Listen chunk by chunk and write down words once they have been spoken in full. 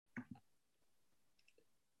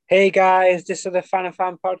Hey guys, this is the Fan of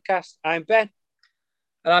Fan podcast. I'm Ben.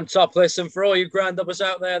 And I'm Topless. And for all you granddaughters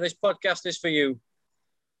out there, this podcast is for you.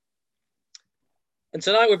 And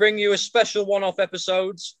tonight we bring you a special one-off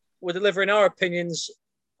episode. We're delivering our opinions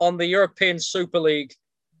on the European Super League.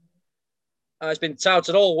 It's been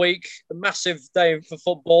touted all week. A massive day for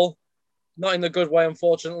football. Not in the good way,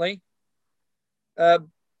 unfortunately.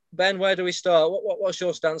 Ben, where do we start? What's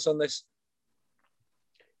your stance on this?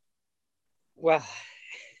 Well,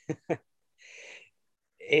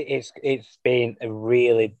 it's been a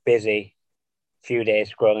really busy few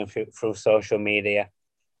days scrolling through social media,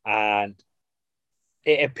 and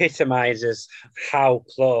it epitomizes how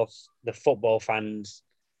close the football fans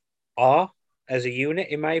are as a unit,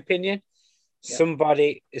 in my opinion. Yeah.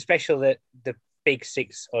 Somebody, especially the big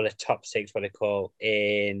six or the top six, what they call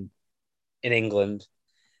in England,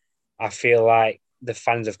 I feel like the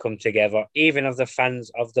fans have come together, even of the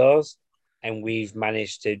fans of those, and we've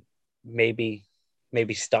managed to maybe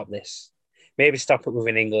stop this, maybe stop it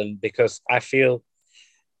within England, because I feel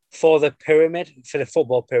for the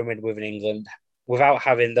football pyramid within England, without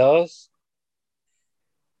having those,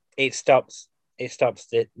 it stops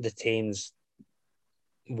the teams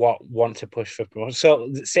what want to push for promotion. So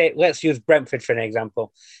say let's use Brentford for an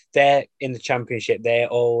example. They're in the championship. They're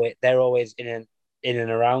always in and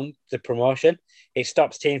around the promotion. It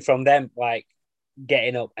stops teams from them like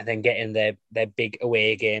getting up and then getting their big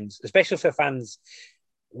away games, especially for fans.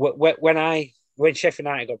 When Sheffield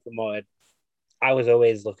United got promoted, I was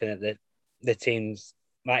always looking at the teams,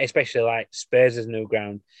 like especially like Spurs' new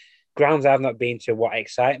grounds I've not been to, what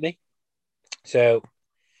excite me. So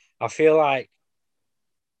I feel like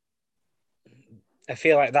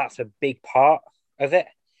that's a big part of it.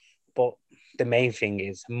 But the main thing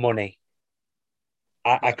is money.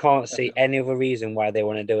 I Yeah, can't see definitely. any other reason why they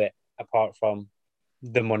want to do it apart from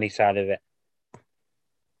the money side of it.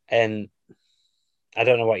 And I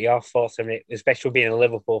don't know what your thoughts on it, especially being a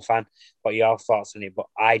Liverpool fan, what your thoughts on it, but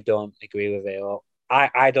I don't agree with it. Or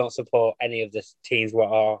I don't support any of the teams what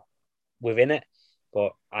are within it,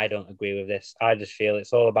 but I don't agree with this. I just feel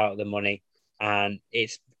it's all about the money and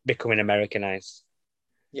it's becoming Americanized.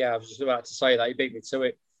 Yeah, I was just about to say that. You beat me to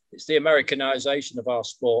it. It's the Americanization of our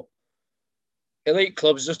sport. Elite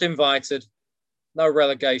clubs just invited, no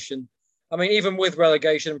relegation. I mean, even with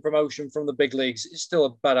relegation and promotion from the big leagues, it's still a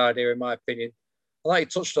bad idea, in my opinion. And like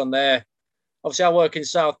you touched on there, obviously, I work in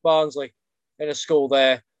South Barnsley in a school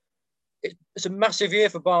there. It's a massive year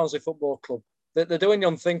for Barnsley Football Club. They're doing the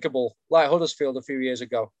unthinkable, like Huddersfield a few years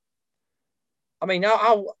ago. I mean,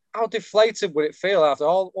 how deflated would it feel after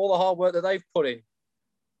all the hard work that they've put in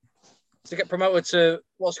to get promoted to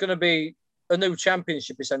what's going to be a new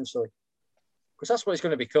championship, essentially? Because that's what it's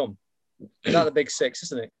going to become without the big six,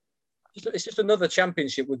 isn't it? It's just another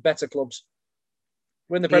championship with better clubs.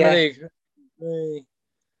 We're in the Premier Yeah, League.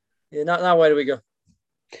 Yeah, now where do we go?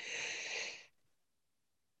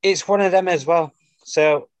 it's one of them as well.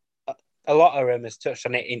 So a lot of them has touched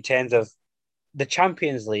on it in terms of the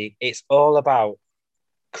Champions League. It's all about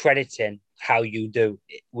crediting how you do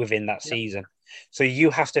within that Yep. season. So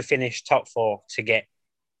you have to finish top four to get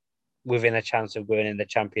within a chance of going in the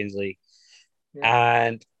Champions League. Yeah.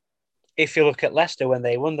 And if you look at Leicester when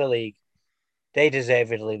they won the league, they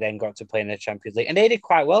deservedly then got to play in the Champions League, and they did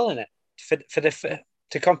quite well in it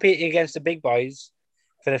to compete against the big boys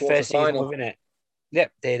for the Quarter first season final within it.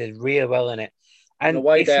 Yep, they did real well in it. on the And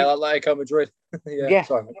way if there, you Atletico Madrid. Yeah, yeah,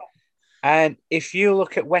 sorry. and if you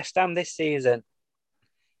look at West Ham this season,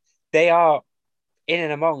 they are in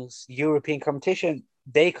and amongst European competition.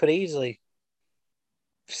 They could easily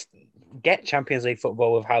get Champions League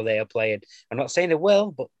football with how they are playing. I'm not saying they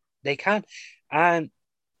will, but they can. And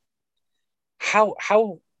how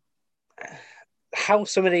how how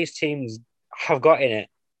some of these teams have got in it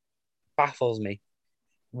baffles me.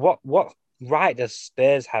 What right does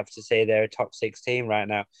Spurs have to say they're a top six team right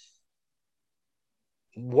now?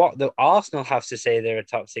 What do Arsenal have to say they're a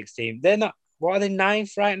top six team? They're not. What are they,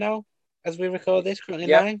 ninth right now as we record this? Currently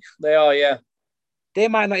Yep, ninth. they are. Yeah, They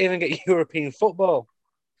might not even get European football.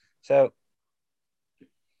 So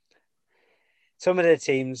some of the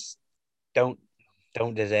teams don't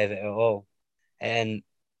don't deserve it at all. And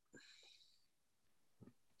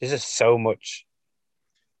there's just so much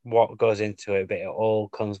what goes into it, but it all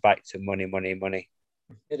comes back to money, money, money.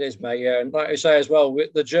 it is, mate. Yeah, and like I say as well,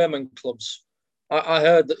 with the German clubs, I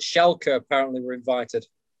heard that Schalke apparently were invited.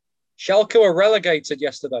 Schalke were relegated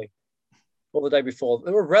yesterday or the day before.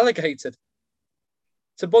 They were relegated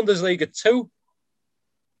to Bundesliga 2.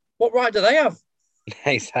 What right do they have?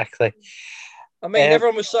 Exactly. I mean, Um,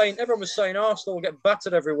 everyone was saying Arsenal will get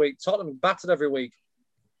battered every week, Tottenham battered every week.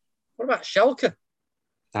 What about Schalke?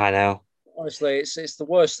 I know. Honestly, it's the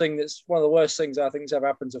worst thing. That's one of the worst things I think has ever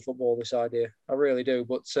happened to football. This idea, I really do.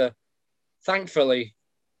 But thankfully,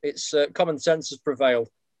 it's common sense has prevailed.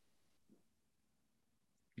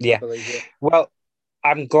 I Yeah. believe. Yeah. Well,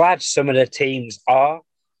 I'm glad some of the teams are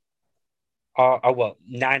well,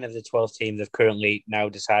 9 of the 12 teams have currently now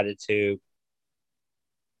decided to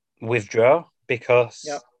withdraw Yeah. because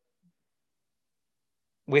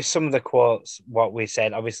with some of the quotes, what we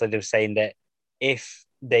said, obviously they were saying that if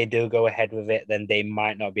they do go ahead with it, then they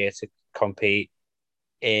might not be able to compete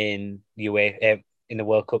in in the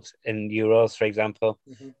World Cups in Euros, for example,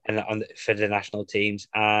 Mm-hmm. and for the national teams,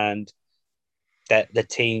 and that the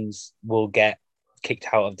teams will get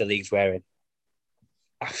kicked out of the leagues we're in.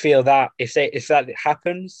 I feel that if that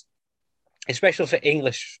happens, especially for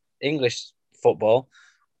English football,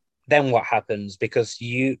 then what happens? Because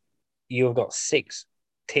you've got 6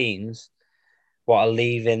 teams what are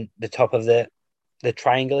leaving the top of the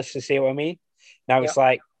triangle, if you see what I mean. Now Yeah. it's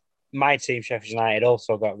like my team, Sheffield United,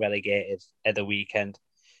 also got relegated at the weekend.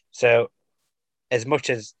 So as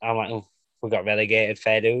much as I'm like, oh, we got relegated,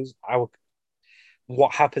 fair dues.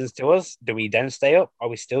 What happens to us? Do we then stay up? Are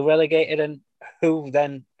we still relegated? And who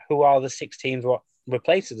are the 6 teams what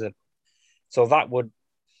replaces them? So that would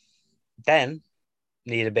then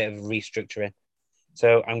need a bit of restructuring.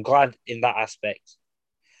 So I'm glad in that aspect.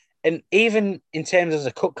 And even in terms of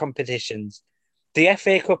the cup competitions, the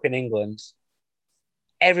FA Cup in England,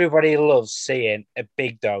 everybody loves seeing a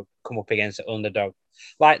big dog come up against an underdog.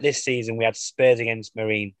 Like this season, we had Spurs against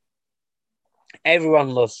Marine.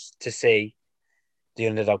 Everyone loves to see the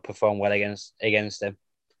underdog perform well against them.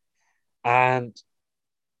 And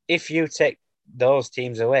if you take those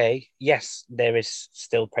teams away, yes, there is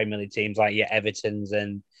still Premier League teams like your Evertons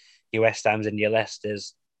and your West Hams and your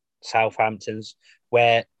Leicesters, Southamptons,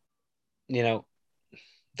 where you know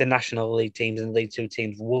the National League teams and League Two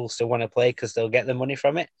teams will still want to play because they'll get the money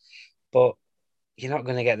from it. But you're not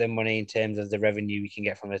going to get the money in terms of the revenue you can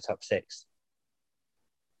get from the top 6.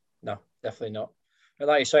 No, definitely not. And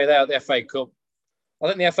like you say there, the FA Cup. I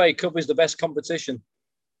think the FA Cup is the best competition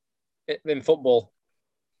in football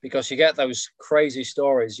because you get those crazy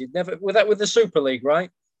stories. You'd never with the Super League, right?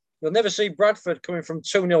 You'll never see Bradford coming from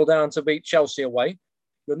 2-0 down to beat Chelsea away.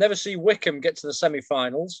 You'll never see Wickham get to the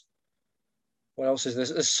semi-finals. What else is this?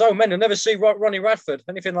 There's so many. You'll never see Ronnie Radford,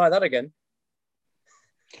 anything like that again.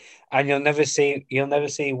 And you'll never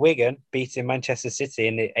see Wigan beating Manchester City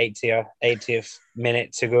in the 80th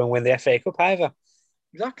minute to go and win the FA Cup either.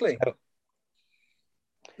 Exactly. So,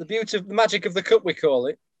 The beauty of the magic of the cup, we call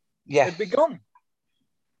it, yeah. it'd be gone.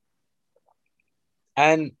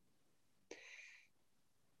 And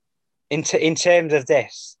in terms of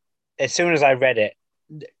this, as soon as I read it,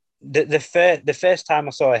 the first time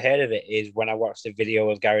I saw I heard of it is when I watched the video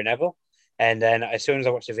of Gary Neville. And then as soon as I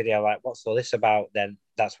watched the video, I'm like, what's all this about? Then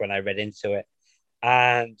that's when I read into it.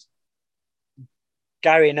 And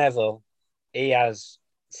Gary Neville, he has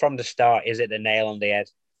from the start, is it the nail on the head?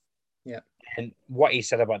 Yeah. And what he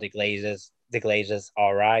said about the Glazers,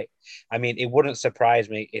 all right. I mean, it wouldn't surprise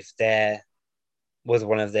me if there was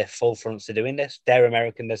one of their full fronts to doing this. They're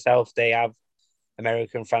American themselves. They have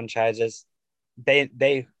American franchises.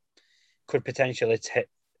 They could potentially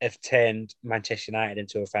have turned Manchester United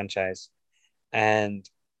into a franchise. And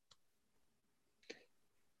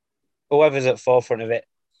whoever's at forefront of it,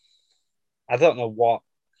 I don't know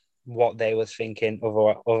what they was thinking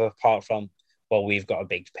other apart from, well, we've got a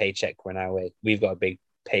big paycheck when we've got a big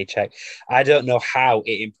paycheck. I don't know how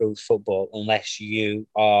it improves football unless you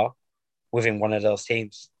are within one of those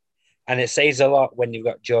teams. And it says a lot when you've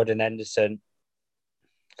got Jordan Henderson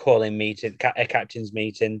calling a captain's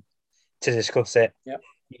meeting to discuss it. Yeah.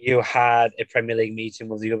 You had a Premier League meeting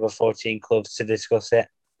with the other 14 clubs to discuss it.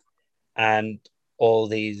 And all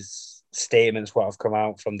these statements what have come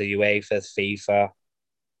out from the UEFA, FIFA,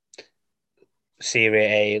 Serie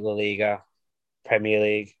A, La Liga, Premier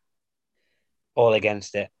League, all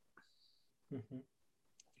against it. Mm-hmm.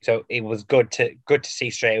 So it was good to see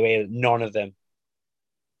straight away that none of them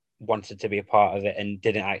wanted to be a part of it and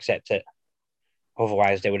didn't accept it.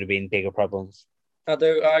 Otherwise, there would have been bigger problems. I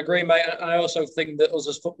do. I agree, mate. And I also think that us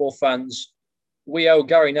as football fans, we owe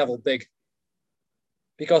Gary Neville big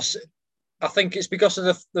because I think it's because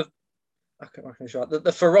of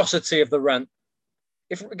the ferocity of the rant.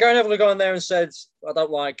 If Gary Neville had gone there and said, "I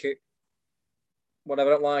don't like it,"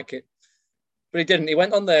 whatever, I don't like it, but he didn't. He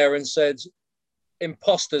went on there and said,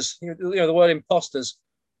 "Imposters," the word imposters,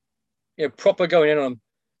 proper going in on them.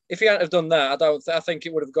 If he hadn't have done that, I think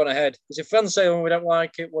it would have gone ahead. Because if fans say, "Oh, we don't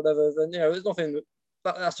like it," whatever, then there's nothing.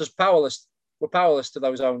 That's just powerless. We're powerless to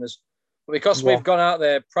those owners. Because we've gone out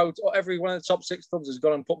there, every one of the top 6 clubs has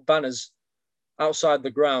gone and put banners outside the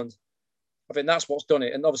ground. I think that's what's done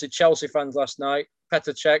it. And obviously Chelsea fans last night,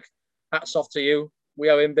 Petr Cech, hats off to you. We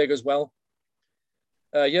owe him big as well.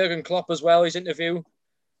 Jurgen Klopp as well, his interview. I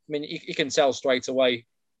mean, you can tell straight away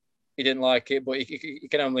he didn't like it, but you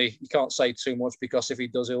can't say too much, because if he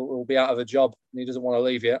does, he'll be out of a job and he doesn't want to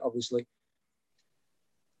leave yet, obviously.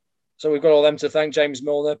 So we've got all them to thank. James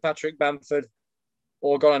Milner, Patrick Bamford,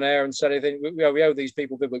 all gone on air and said anything. We owe these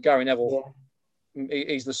people big, but Gary Neville,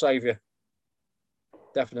 he's the saviour.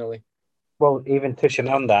 Definitely. Well, even touching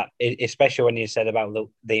on that, especially when you said about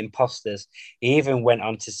the imposters, he even went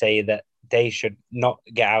on to say that they should not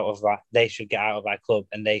get out of that. They should get out of our club,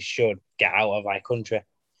 and they should get out of our country.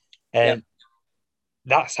 And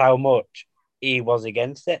that's how much he was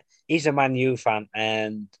against it. He's a Man U fan,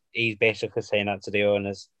 and he's basically saying that to the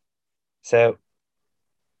owners. So,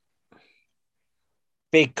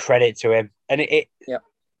 big credit to him. And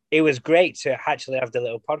it was great to actually have the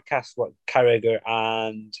little podcast what Carragher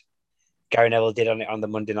and Gary Neville did on it on the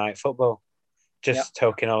Monday Night Football, just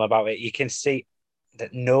talking all about it. You can see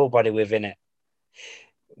that nobody within it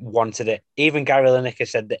wanted it. Even Gary Lineker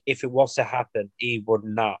said that if it was to happen, he would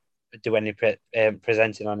not do any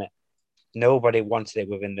presenting on it. Nobody wanted it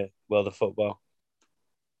within the world of football.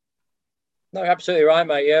 No, absolutely right,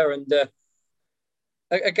 mate. Yeah, and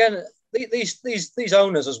again, these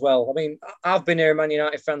owners as well. I mean, I've been here a Man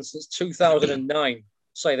United fan since 2009.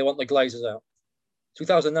 Say they want the Glazers out.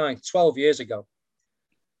 2009, 12 years ago.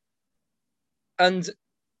 And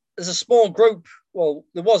there's a small group,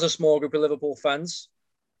 there was a small group of Liverpool fans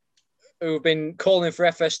who have been calling for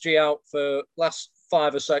FSG out for last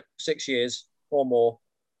 5 or 6 years or more.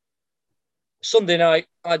 Sunday night,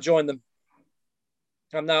 I joined them.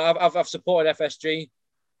 And now I've supported FSG.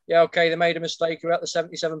 Yeah, okay, they made a mistake. We're at the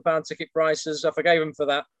 £77 ticket prices. I forgave them for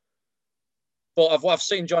that. But I've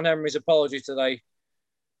seen John Henry's apology today.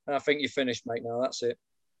 And I think you're finished, mate, now. That's it.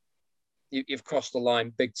 You've crossed the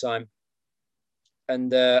line big time.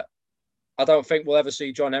 And I don't think we'll ever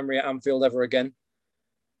see John Henry at Anfield ever again.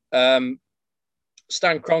 Stan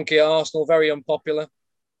Kroenke at Arsenal, very unpopular.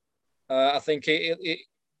 I think he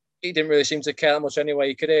didn't really seem to care that much anyway.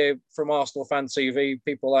 You could hear from Arsenal fan TV,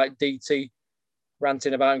 people like DT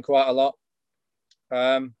ranting about him quite a lot.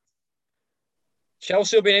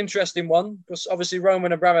 Chelsea will be an interesting one, because obviously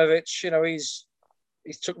Roman Abramovich,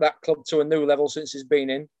 he's took that club to a new level since he's been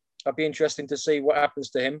in. I'd be interesting to see what happens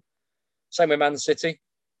to him. Same with Man City.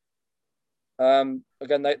 Again,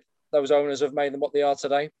 those owners have made them what they are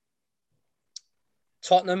today.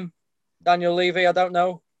 Tottenham, Daniel Levy, I don't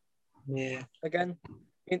know. Yeah. Again,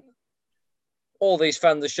 all these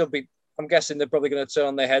fans, I'm guessing they're probably going to turn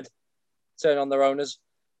on their head, turn on their owners.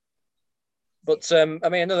 But, I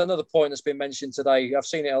mean, another point that's been mentioned today, I've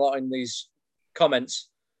seen it a lot in these comments,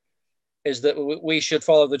 is that we should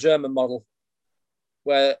follow the German model,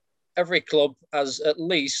 where every club has at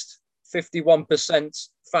least 51%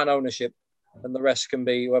 fan ownership, and the rest can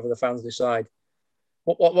be whoever the fans decide.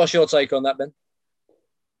 What's your take on that, Ben?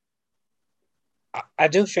 I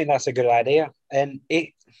do think that's a good idea. And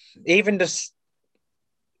even just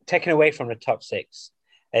taken away from the top 6.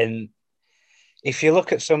 And if you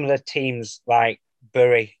look at some of the teams like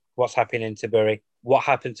Bury, what's happening to Bury, what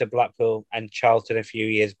happened to Blackpool and Charlton a few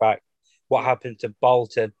years back, what happened to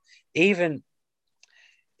Bolton, even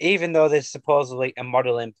though there's supposedly a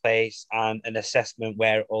model in place and an assessment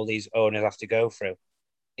where all these owners have to go through,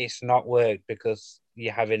 it's not worked because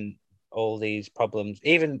you're having all these problems.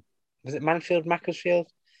 Even, was it Macclesfield?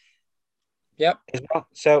 Yep.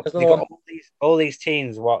 So you've got all these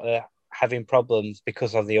teams what are having problems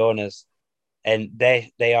because of the owners, and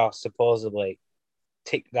they are supposedly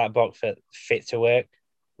tick that box for fit to work,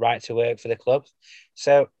 right to work for the club.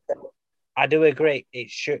 So I do agree. It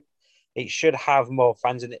should have more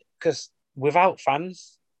fans in it, because without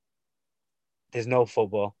fans, there's no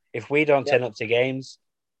football. If we don't turn up to games,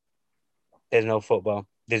 there's no football.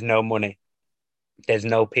 There's no money. There's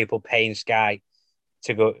no people paying Sky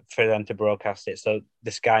to go for them to broadcast it. So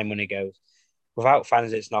the Sky money goes. Without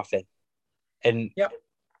fans, it's nothing. And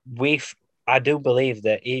I do believe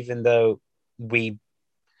that even though we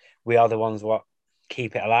are the ones what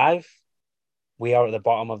keep it alive, we are at the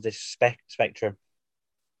bottom of this spectrum.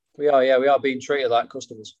 We are being treated like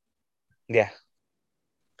customers. Yeah,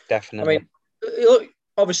 definitely. I mean, look,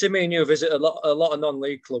 obviously, me and you visit a lot of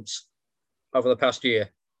non-league clubs over the past year.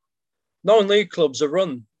 Non-league clubs are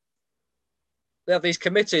run. They have these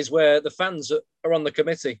committees where the fans are on the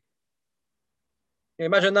committee. Can you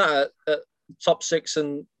imagine that at top 6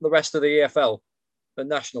 and the rest of the EFL, the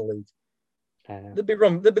National League? They'd be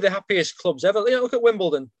the happiest clubs ever. Look at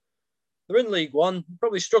Wimbledon. They're in League One,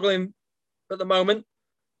 probably struggling at the moment.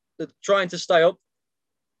 They're trying to stay up,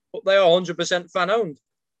 but they are 100% fan owned.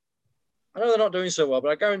 I know they're not doing so well,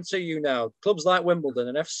 but I guarantee you now, clubs like Wimbledon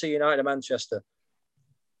and FC United of Manchester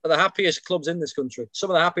are the happiest clubs in this country. Some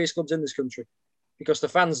of the happiest clubs in this country, because the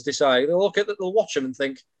fans decide. They'll look at it, they'll watch them and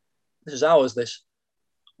think, "This is ours. This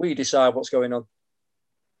we decide what's going on."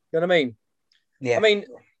 You know what I mean? Yeah. I mean,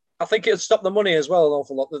 I think it'd stop the money as well an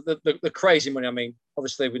awful lot. The crazy money. I mean,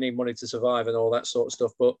 obviously we need money to survive and all that sort of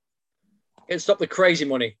stuff, but it'd stop the crazy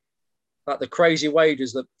money, like the crazy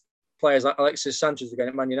wages that players like Alexis Sanchez are getting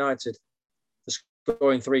at Man United for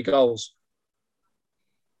scoring 3 goals.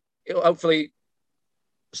 It'll hopefully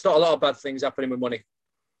stop a lot of bad things happening with money.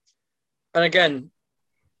 And again,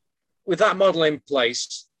 with that model in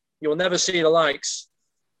place, you'll never see the likes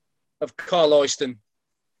of Carl Oyston,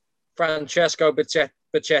 Francesco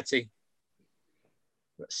Bacchetti,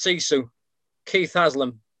 Sisu, Keith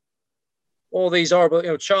Haslam, all these horrible,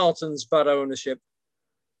 Charlton's bad ownership.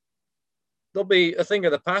 They'll be a thing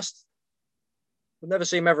of the past. We'll never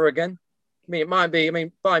see them ever again. It might be,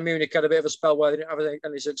 Bayern Munich had a bit of a spell where they didn't have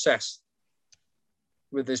any success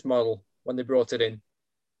with this model when they brought it in.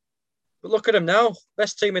 But look at them now.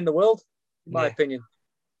 Best team in the world, in my opinion.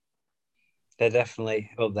 They're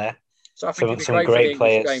definitely up there. So I think it'd be great for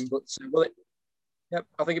the English game. But will it? Yep,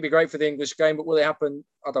 I think it'd be great for the English game. But will it happen?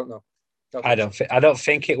 I don't know. I don't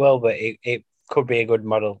think it will, but it could be a good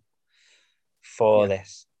model for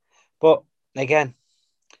this. But again,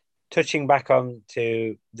 touching back on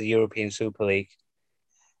to the European Super League,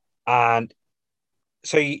 and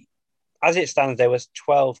so as it stands, there was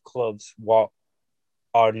 12 clubs what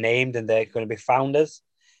are named, and they're going to be founders.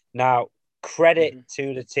 Now, credit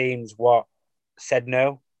to the teams what said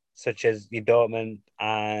no, such as your Dortmund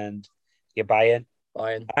and your Bayern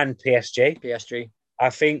and PSG. I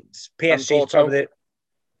think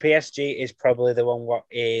PSG is probably the one what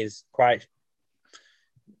is quite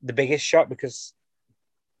the biggest shock, because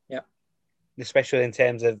especially in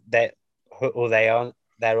terms of who their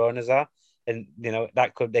owners are, and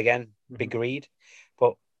that could again be greed,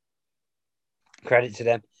 but credit to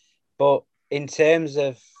them. But in terms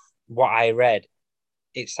of what I read,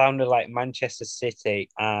 it sounded like Manchester City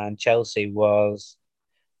and Chelsea was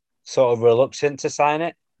sort of reluctant to sign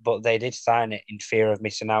it, but they did sign it in fear of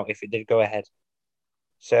missing out if it did go ahead.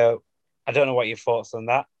 So I don't know what your thoughts on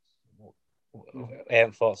that.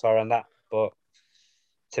 Thoughts are on that, but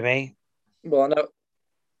to me, I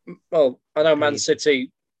know Man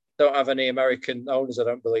City don't have any American owners. I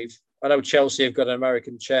don't believe. I know Chelsea have got an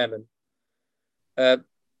American chairman.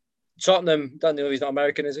 Tottenham, don't know if he's not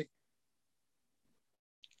American, is he?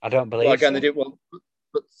 I don't believe. Well, again, they do. Well,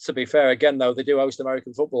 but to be fair, again though, they do host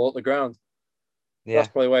American football at the ground. Yeah, that's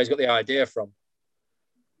probably where he's got the idea from.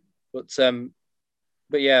 But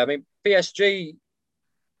yeah, PSG,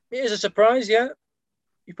 it is a surprise. Yeah,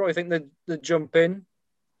 you probably think they'd jump in.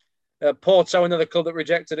 Porto, another club that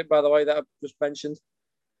rejected it, by the way, that I've just mentioned.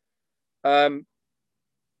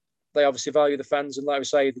 They obviously value the fans, and like we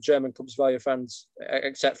say, the German clubs value fans,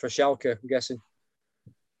 except for Schalke, I'm guessing.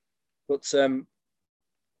 But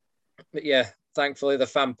yeah, thankfully the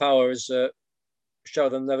fan power has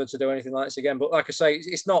shown them never to do anything like this again. But like I say,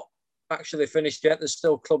 it's not actually finished yet. There's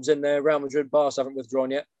still clubs in there. Real Madrid, Barca haven't withdrawn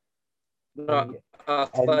yet.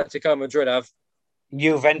 Atletico Madrid have.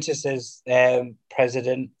 Juventus's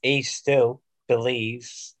president, he still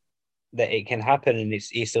believes that it can happen, and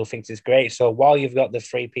he still thinks it's great. So while you've got the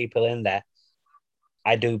 3 people in there,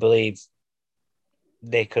 I do believe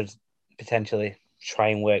they could potentially try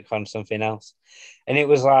and work on something else. And it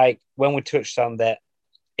was like when we touched on that,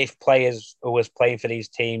 if players who was playing for these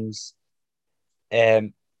teams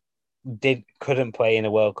couldn't play in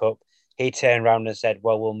a World Cup, he turned around and said,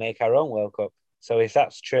 "Well, we'll make our own World Cup." So if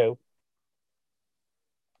that's true,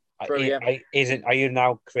 are you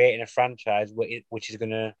now creating a franchise which is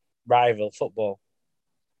going to rival football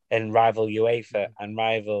and rival UEFA and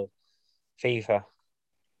rival FIFA?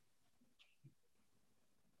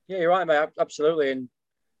 Yeah, you're right, mate. Absolutely. And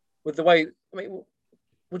with the way,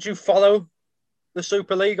 would you follow the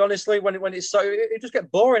Super League, honestly, when it's so, it just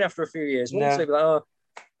get boring after a few years, wouldn't it? Like, oh,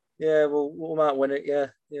 yeah, we might win it. Yeah,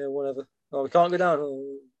 whatever. Oh, we can't go down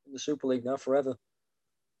in the Super League now forever.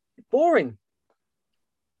 Boring.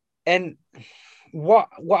 And what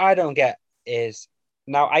I don't get is,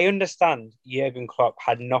 now I understand Jurgen Klopp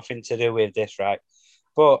had nothing to do with this, right?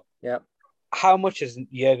 But how much has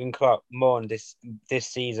Jurgen Klopp mourned this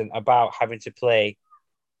season about having to play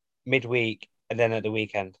midweek and then at the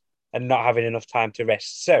weekend and not having enough time to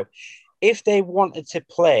rest? So if they wanted to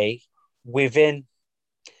play within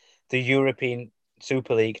the European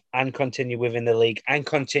Super League and continue within the league and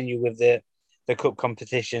continue with the cup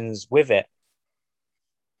competitions with it,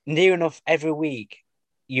 near enough every week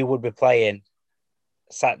you would be playing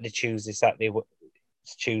Saturday, Tuesday, Saturday,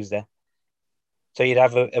 Tuesday. So you'd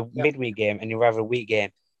have a Yeah. midweek game and you'd have a week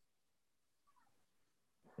game.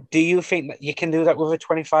 Do you think that you can do that with a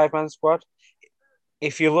 25-man squad?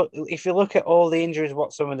 If you look at all the injuries,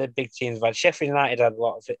 what some of the big teams have had, Sheffield United had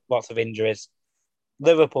lots of injuries.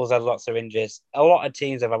 Liverpool's had lots of injuries. A lot of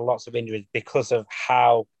teams have had lots of injuries because of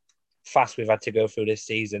how fast we've had to go through this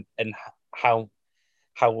season and how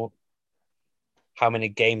how how many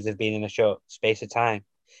games there've been in a short space of time.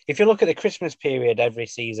 If you look at the Christmas period every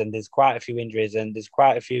season, there's quite a few injuries and there's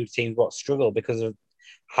quite a few teams what struggle because of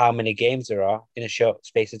how many games there are in a short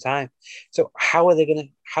space of time. So how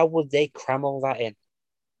would they cram all that in?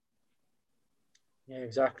 Yeah,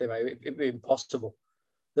 exactly, mate. It'd be impossible.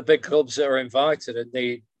 The big clubs that are invited and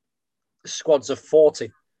the squads of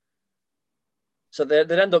 40. So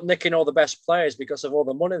they'd end up nicking all the best players because of all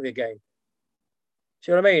the money they gain.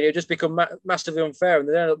 Do you know what I mean? It'd just become massively unfair and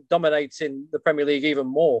they'd end up dominating the Premier League even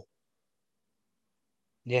more.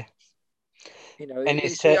 Yeah. You know, And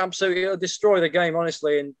it's absolutely, it'll destroy the game,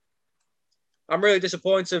 honestly. And I'm really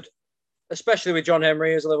disappointed, especially with John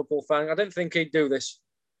Henry as a Liverpool fan. I didn't think he'd do this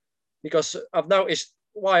because I've noticed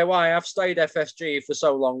why I've stayed FSG for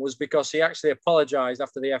so long was because he actually apologised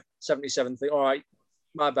after the F77 thing. All right,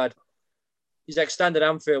 my bad. He's extended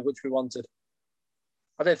Anfield, which we wanted.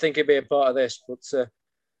 I didn't think he'd be a part of this, but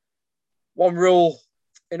one rule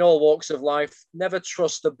in all walks of life: never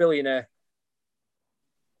trust a billionaire.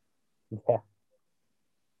 yeah.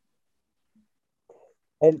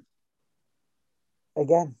 And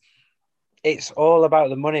again, it's all about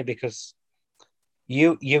the money because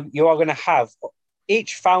you are going to have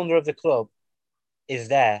each founder of the club is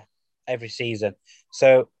there every season.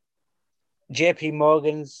 So JP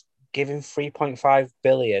Morgan's giving 3.5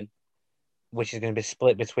 billion, which is going to be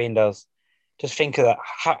split between those. Just think of that.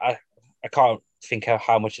 I can't think of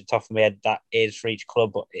how much at the top of my head that is for each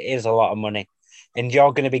club, but it is a lot of money. And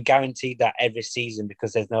you're going to be guaranteed that every season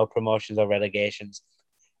because there's no promotions or relegations.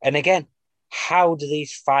 And again, how do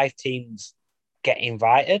these 5 teams get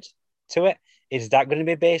invited to it? Is that going to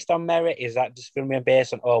be based on merit? Is that just going to be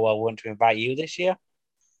based on, oh, well, we want to invite you this year?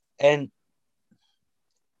 And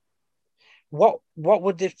what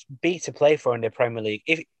would this be to play for in the Premier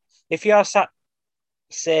League? If you're sat,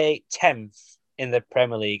 say, 10th in the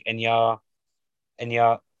Premier League and you're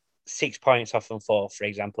 6 points off from fourth, for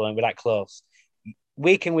example, and we're that close,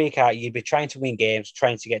 week in, week out, you'd be trying to win games,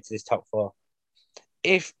 trying to get to this top 4.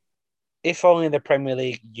 If only in the Premier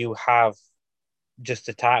League you have just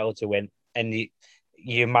the title to win and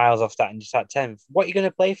you're miles off that and just at 10th, what are you going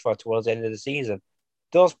to play for towards the end of the season?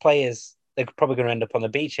 Those players, they're probably going to end up on the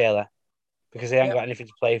beach area because they haven't got anything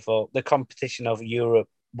to play for. The competition of Europe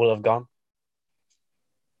will have gone.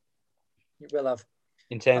 It will have.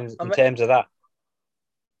 In terms of that.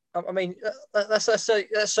 I mean, let's say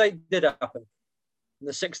it did happen, and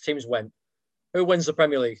the 6 teams went. Who wins the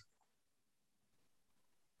Premier League?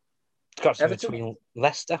 It's got to be between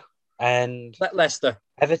Leicester and Leicester.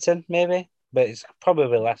 Everton, maybe, but it's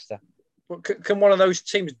probably Leicester. Can one of those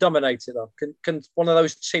teams dominate it though? Can one of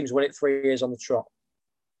those teams win it 3 years on the trot?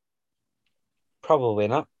 Probably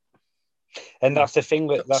not. And that's the thing.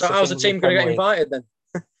 So how's the team going to get invited then?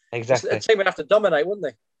 Exactly. The team would have to dominate, wouldn't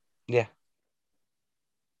they? Yeah.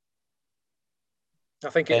 I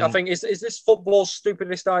think is this football's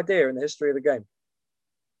stupidest idea in the history of the game?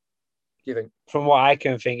 Do you think? From what I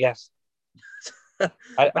can think, yes.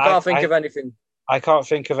 I can't think of anything. I can't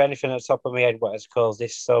think of anything at the top of my head what has caused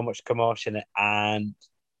this so much commotion and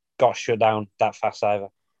got shut down that fast either.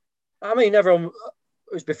 I mean, everyone,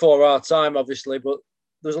 it was before our time, obviously, but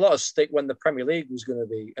there was a lot of stick when the Premier League was going to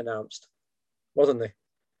be announced, wasn't there?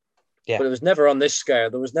 Yeah. But it was never on this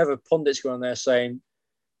scale. There was never pundits going there saying,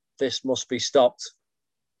 this must be stopped,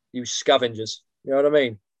 you scavengers. You know what I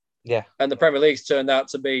mean? Yeah. And the Premier League's turned out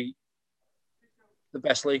to be the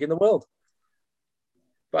best league in the world.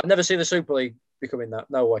 But I'd never see the Super League becoming that.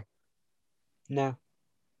 No way. No.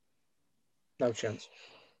 No chance.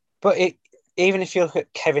 But even if you look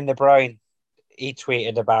at Kevin De Bruyne, he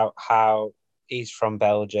tweeted about how he's from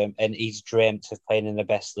Belgium and he's dreamt of playing in the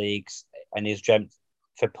best leagues and he's dreamt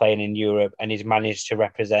for playing in Europe and he's managed to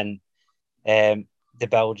represent the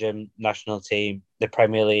Belgium national team, the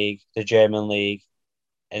Premier League, the German league,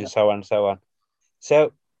 and so on and so on.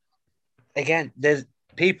 So, again, there's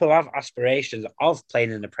people have aspirations of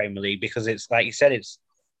playing in the Premier League because it's, like you said, it's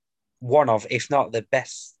one of, if not the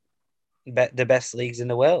best leagues in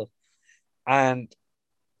the world. And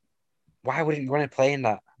why wouldn't you want to play in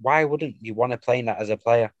that? why wouldn't you want to play in that as a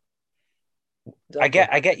player? Exactly.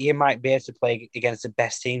 I get you might be able to play against the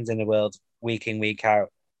best teams in the world week in, week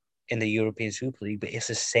out in the European Super League, but it's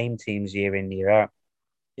the same teams year in, year out.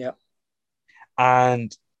 Yeah.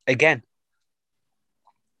 And again,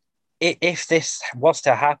 if this was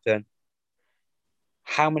to happen,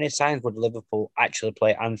 how many times would Liverpool actually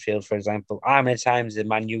play Anfield, for example? How many times is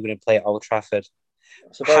Man U going to play at Old Trafford?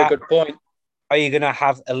 That's a very How good point. are you going to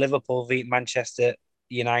have a Liverpool v Manchester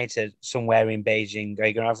United somewhere in Beijing? Are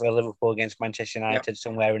you going to have a Liverpool against Manchester Yeah. United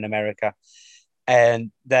somewhere in America?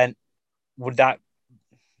 And then would that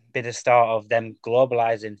be the start of them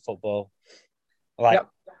globalizing football like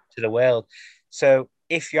Yeah. to the world? So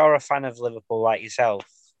if you're a fan of Liverpool like yourself,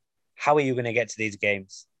 how are you going to get to these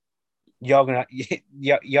games? You're gonna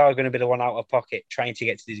be the one out of pocket trying to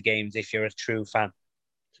get to these games if you're a true fan.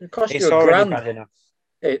 It cost you It's a already grand bad enough.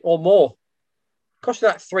 or more. It cost you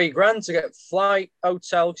that $3,000 to get flight,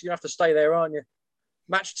 hotel, because you have to stay there, aren't you?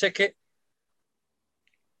 Match ticket.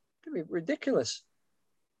 It's gonna be ridiculous.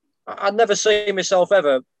 I'd never see myself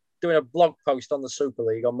ever doing a blog post on the Super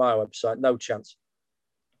League on my website. No chance.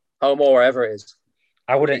 Home or wherever it is.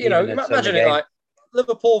 I wouldn't You know, even attend the imagine it game. like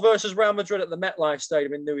Liverpool versus Real Madrid at the MetLife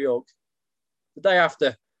Stadium in New York. The day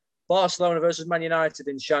after, Barcelona versus Man United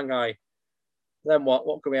in Shanghai. Then what?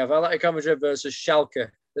 What can we have? Atletico Madrid versus Schalke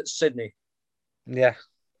at Sydney. Yeah.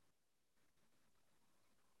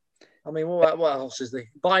 I mean, what else is there?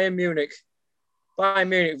 Bayern Munich. Bayern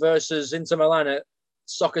Munich versus Inter Milan at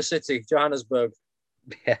Soccer City, Johannesburg,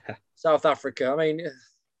 Yeah. South Africa. I mean,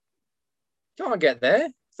 can't get there.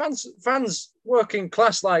 Fans working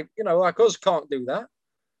class like us can't do that.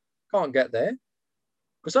 Can't get there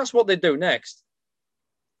because that's what they do next.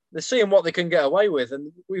 They're seeing what they can get away with,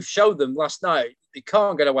 and we've showed them last night they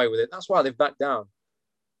can't get away with it. That's why they've backed down.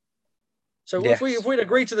 So Yes. if we'd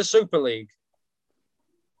agree to the Super League,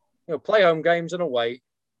 play home games and away,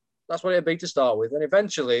 that's what it'd be to start with, and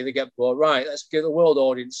eventually they get bored. Right, let's give the world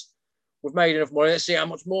audience. We've made enough money. Let's see how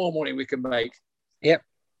much more money we can make. Yep.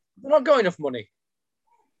 They're not got enough money.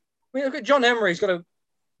 I mean, look at John Emery. He's got a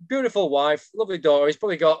beautiful wife, lovely daughter. He's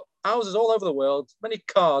probably got houses all over the world, many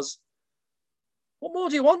cars. What more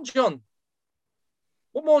do you want, John?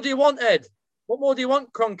 What more do you want, Ed? What more do you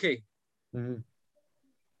want, Cronky? Mm-hmm.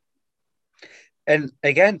 And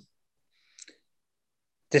again,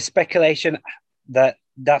 the speculation that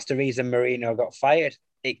that's the reason Mourinho got fired.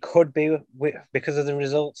 It could be because of the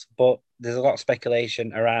results, but there's a lot of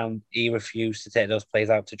speculation around he refused to take those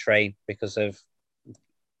players out to train because of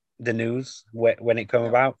the news when it came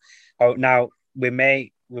about. Oh, now we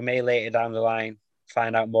may later down the line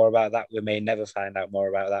find out more about that. We may never find out more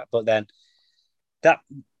about that. But then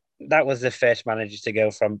that was the first manager to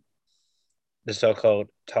go from the so-called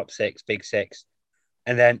top six, big six.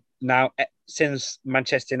 And then now, since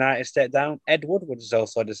Manchester United stepped down, Ed Woodward has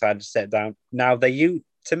also decided to step down. Now, they're using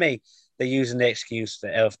the excuse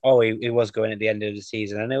of, he was going at the end of the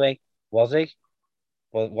season anyway. Was he?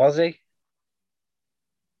 Was he?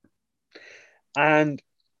 And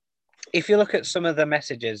if you look at some of the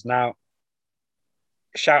messages now,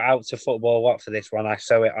 shout out to Football What for this one. I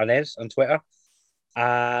saw it on Twitter.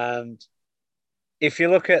 And if you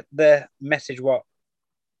look at the message what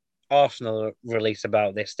Arsenal released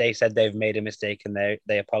about this, they said they've made a mistake and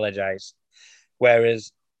they apologise.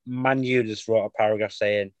 Whereas Man U just wrote a paragraph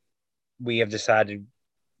saying, we have decided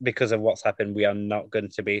because of what's happened, we are not going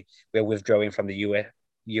to be, we're withdrawing from the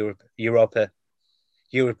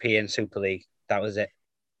European Super League. That was it.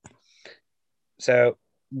 So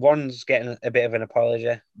one's getting a bit of an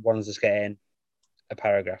apology, one's just getting a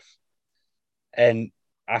paragraph. And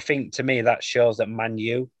I think to me that shows that Man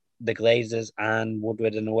U, the Glazers and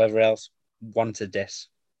Woodward and whoever else wanted this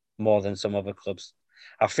more than some other clubs.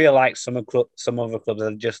 I feel like some other clubs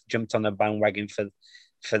have just jumped on the bandwagon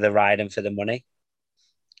for the ride and for the money.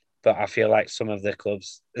 But I feel like some of the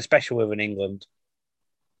clubs, especially within England,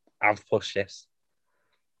 have pushed this.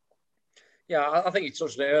 Yeah, I think you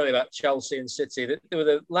touched on it earlier about Chelsea and City. They were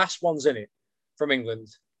the last ones in it from England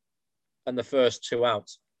and the first two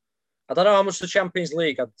out. I don't know how much the Champions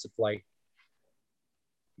League had to play,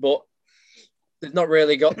 but they've not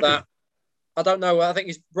really got that. I don't know. I think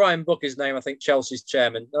it's Brian Buck, his name. I think Chelsea's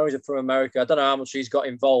chairman. I know he's from America. I don't know how much he's got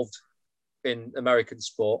involved in American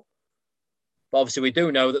sport. But obviously, we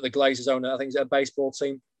do know that the Glazers own, I think, it's a baseball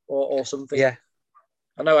team or something. Yeah.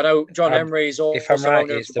 I know John Emery is also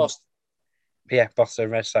owner of Boston. Yeah,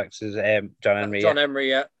 Boston Red Sox is John Emery. John Emery,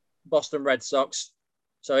 yeah. Boston Red Sox.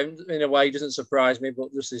 So in a way, he doesn't surprise me,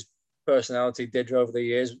 but just his personality did over the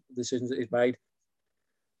years, the decisions that he's made.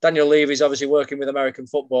 Daniel Levy's obviously working with American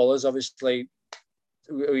footballers, obviously,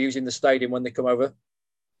 who are using the stadium when they come over.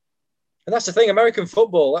 And that's the thing, American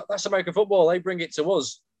football, that's American football. They bring it to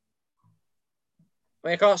us. I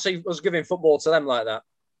mean, I can't see us giving football to them like that.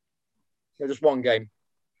 Just one game.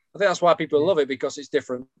 I think that's why people love it, because it's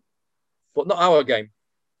different. But not our game.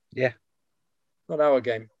 Yeah. Not our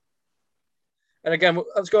game. And again,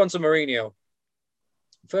 let's go on to Mourinho.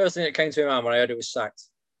 First thing that came to my mind when I heard he was sacked.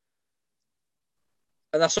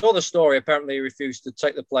 And I saw the story. Apparently, he refused to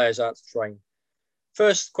take the players out to train.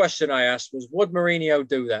 First question I asked was, would Mourinho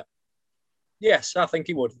do that? Yes, I think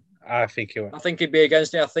he would. I think he would. I think he'd be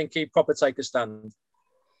against it. I think he'd probably take a stand.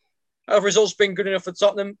 Have results been good enough for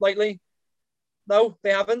Tottenham lately? No,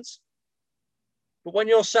 they haven't. But when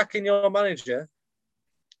you're sacking your manager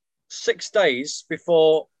 6 days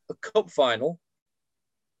before a cup final,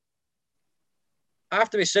 I have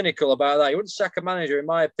to be cynical about that. You wouldn't sack a manager, in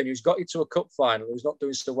my opinion, who's got you to a cup final, who's not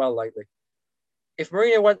doing so well lately. If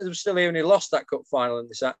Mourinho went to the still here and he lost that cup final and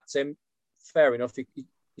they sacked him, fair enough.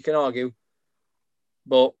 You can argue.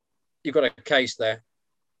 But you've got a case there.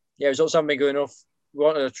 Yeah, results haven't been good enough. We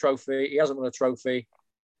wanted a trophy. He hasn't won a trophy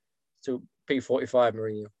to P45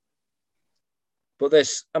 Mourinho. But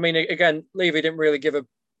this, I mean, again, Levy didn't really give an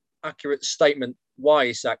accurate statement why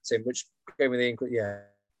he sacked him, which gave me the inkling, yeah,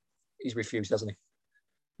 he's refused, hasn't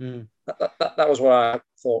he? Mm. That was what I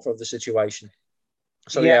thought of the situation.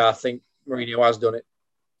 So, yeah, I think Mourinho has done it.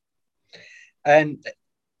 And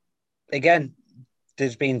again,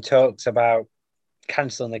 there's been talks about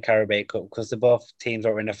cancelling the Carabao Cup because the both teams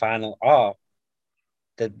that were in the final are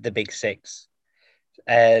the big six.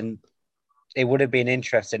 And it would have been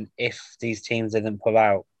interesting if these teams didn't pull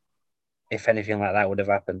out, if anything like that would have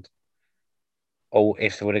happened, or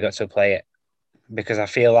if they would have got to play it. Because I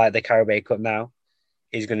feel like the Carabao Cup now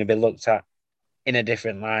is going to be looked at in a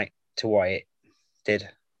different light to what it did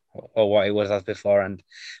or what it was as beforehand.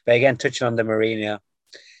 But again, touching on the Mourinho,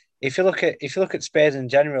 if you look at Spurs in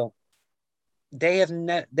general, they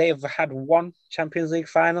have had one Champions League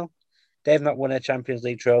final. They've not won a Champions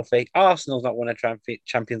League trophy. Arsenal's not won a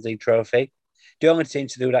Champions League trophy. The only team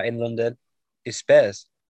to do that in London is Spurs.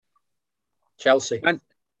 Chelsea.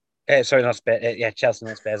 Sorry, not Spurs. Yeah, Chelsea,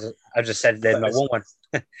 not Spurs. I just said they've not won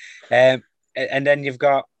one. And then you've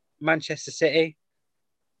got Manchester City.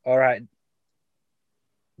 All right,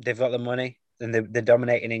 they've got the money and they're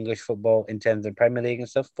dominating English football in terms of Premier League and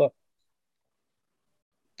stuff, but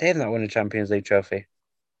they've not won a Champions League trophy.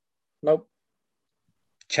 Nope.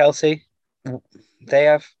 Chelsea, they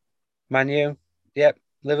have. Man U, yep.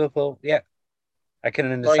 Liverpool, yep. I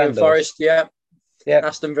can understand those. Forest, yeah. Yep.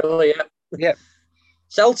 Aston Villa, yeah. Yep.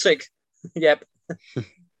 Celtic, yep.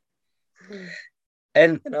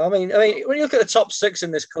 And I mean, when you look at the top six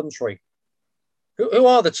in this country, who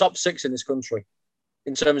are the top six in this country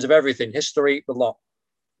in terms of everything, history, the lot?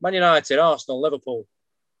 Man United, Arsenal, Liverpool.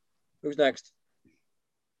 Who's next?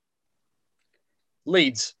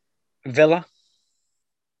 Leeds, Villa,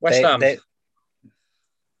 West Ham.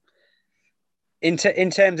 In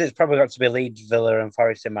terms, it's probably got to be Leeds, Villa, and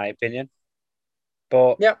Forest, in my opinion.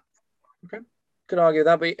 But yeah, okay, could argue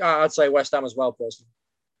that, but I'd say West Ham as well, personally.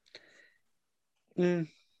 Fan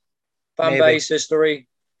base, history,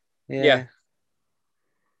 yeah.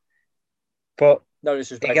 But no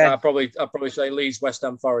disrespect, again, I'd probably say Leeds, West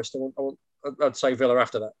Ham, Forest. I'd say Villa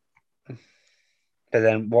after that. But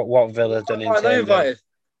then, what Villa's done in terms they invited.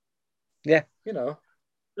 Yeah, you know,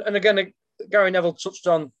 and again, Gary Neville touched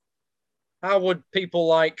on how would people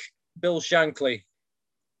like Bill Shankly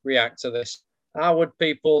react to this? How would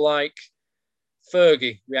people like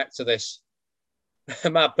Fergie react to this?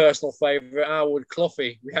 My personal favourite, how would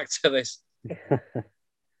Cloughie react to this? You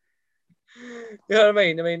know what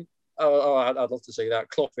I mean? I'd love to see that.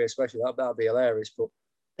 Cloughie especially, that'd be hilarious, but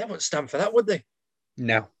they wouldn't stand for that, would they?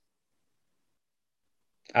 No.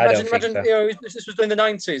 Imagine, this was in the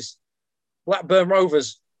 90s. Blackburn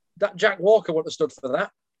Rovers. That Jack Walker wouldn't have stood for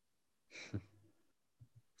that.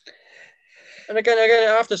 And again,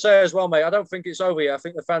 I have to say as well, mate, I don't think it's over yet. I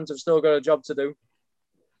think the fans have still got a job to do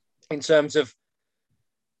in terms of,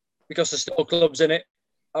 because there's still clubs in it.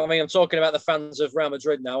 I mean, I'm talking about the fans of Real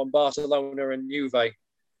Madrid now and Barcelona and Juve. I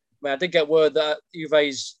mean, I did get word that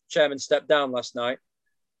Juve's chairman stepped down last night.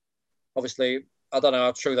 Obviously, I don't know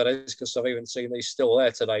how true that is because I've even seen he's still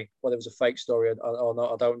there today. Whether it was a fake story or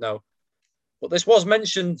not, I don't know. But this was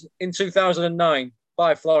mentioned in 2009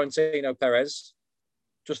 by Florentino Perez,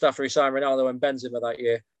 just after he signed Ronaldo and Benzema that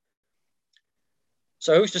year.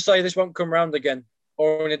 So who's to say this won't come round again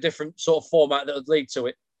or in a different sort of format that would lead to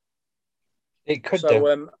it? It could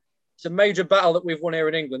do. It's a major battle that we've won here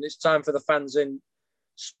in England. It's time for the fans in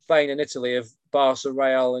Spain and Italy of Barca,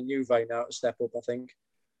 Real and Juve now to step up, I think.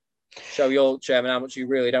 Show your chairman how much you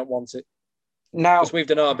really don't want it. Now, Because we've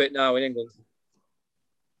done our bit now in England.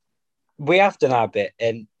 we have done our bit,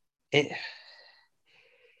 and it,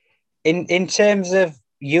 in terms of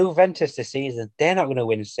Juventus this season, they're not going to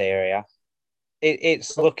win Serie A.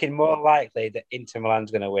 It's looking more likely that Inter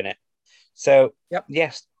Milan's going to win it. So, Yep.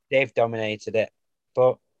 yes, they've dominated it,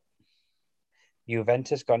 but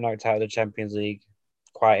Juventus got knocked out of the Champions League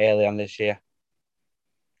quite early on this year.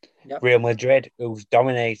 Yep. Real Madrid, who've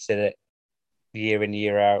dominated it year in,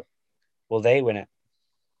 year out, will they win it?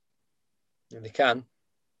 And they can.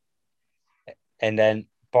 And then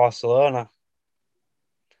Barcelona,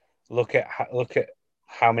 look at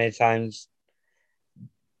how many times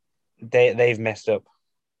they've messed up.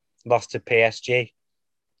 Lost to PSG,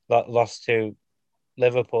 lost to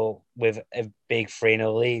Liverpool with a big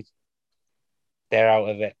 3-0 lead. They're out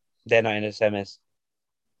of it. They're not in the semis.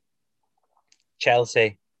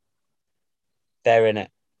 Chelsea, they're in it.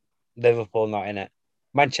 Liverpool not in it.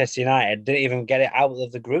 Manchester United didn't even get it out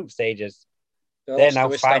of the group stages. They They're lost now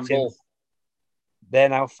to fighting. Istanbul. They're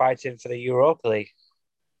now fighting for the Europa League.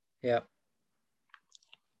 Yeah.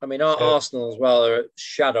 I mean, Arsenal as well are a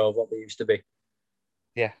shadow of what they used to be.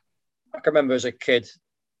 Yeah. I can remember as a kid,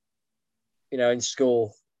 in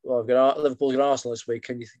school, I've got Liverpool's got Arsenal this week,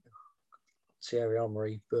 and you think, Thierry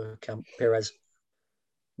Henry, Bergkamp, Perez.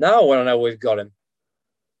 Now, when I know we've got him,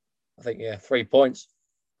 I think, 3 points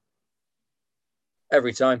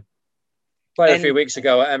every time. Played a few weeks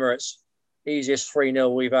ago at Emirates. Easiest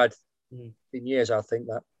 3-0 we've had in years, I think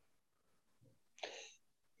that.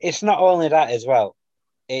 It's not only that as well.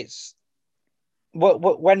 It's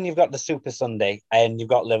when you've got the Super Sunday and you've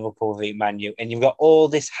got Liverpool v Man U and you've got all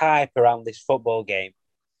this hype around this football game,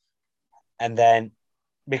 and then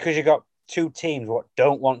because you've got two teams what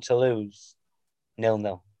don't want to lose,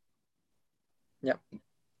 0-0. Yeah.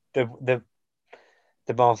 The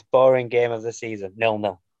most boring game of the season,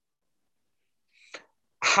 0-0.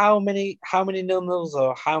 How many 0-0s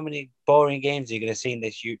or how many boring games are you going to see in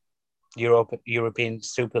this European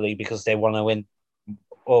Super League because they want to win?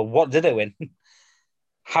 Or what did they win?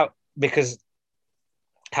 Because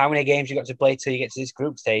how many games you got to play till you get to this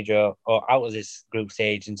group stage or out of this group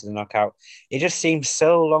stage into the knockout? It just seems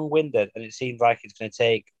so long-winded, and it seems like it's going to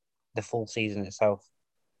take the full season itself.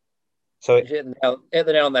 So you hit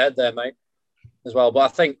the nail on the head there, mate, as well. But I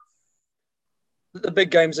think the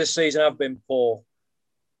big games this season have been poor.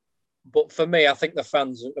 But for me, I think the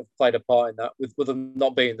fans have played a part in that with them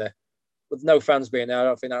not being there. With no fans being there, I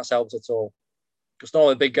don't think that's helped at all. Because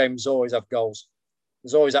normally big games always have goals.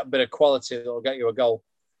 There's always that bit of quality that will get you a goal.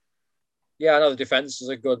 Yeah, I know the defences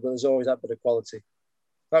are good, but there's always that bit of quality.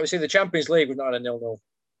 Like we see the Champions League, we've not had a 0-0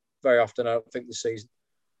 very often, I don't think, this season.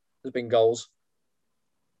 There's been goals.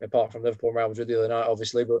 Apart from Liverpool and Real Madrid the other night,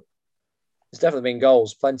 obviously, but there's definitely been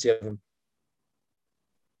goals, plenty of them.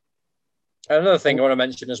 And another thing I want to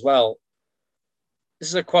mention as well, this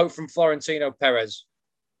is a quote from Florentino Perez.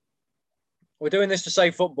 We're doing this to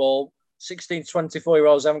save football. 16 to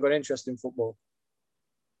 24-year-olds haven't got an interest in football.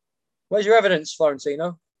 Where's your evidence,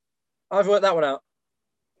 Florentino? I've worked that one out.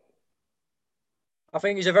 I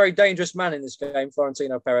think he's a very dangerous man in this game,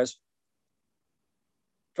 Florentino Perez.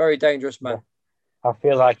 Very dangerous man. I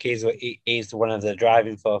feel like he's one of the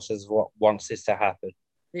driving forces of what wants this to happen.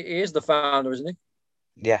 He is the founder, isn't he?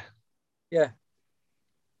 Yeah. Yeah.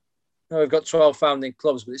 No, we've got 12 founding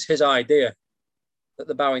clubs, but it's his idea that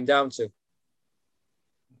they're bowing down to.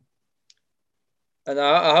 And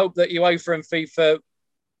I hope that UEFA and FIFA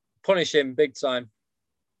punish him big time.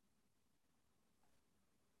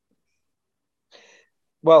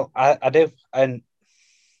 Well, I do, and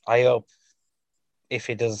I hope if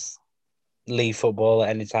he does leave football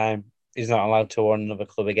at any time, he's not allowed to own another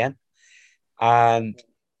club again. And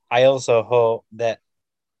I also hope that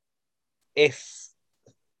if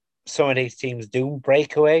some of these teams do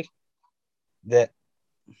break away, that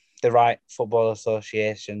the right football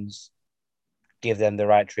associations give them the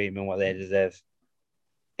right treatment, what they deserve.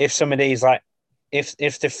 If some of these, like, if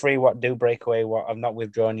the three what do break away, what have not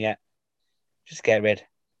withdrawn yet, just get rid.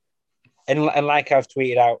 And like I've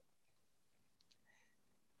tweeted out,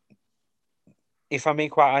 if I'm being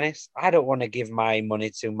quite honest, I don't want to give my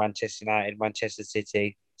money to Manchester United, Manchester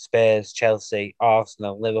City, Spurs, Chelsea,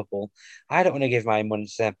 Arsenal, Liverpool. I don't want to give my money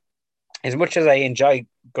to them. As much as I enjoy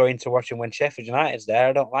going to watching when Sheffield United's there,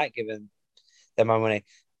 I don't like giving them my money.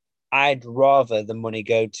 I'd rather the money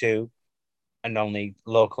go to a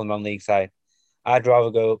local non-league side. I'd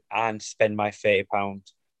rather go and spend my £30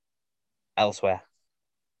 elsewhere.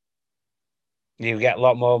 You get a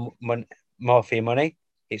lot more for your money.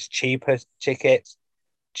 It's cheaper tickets,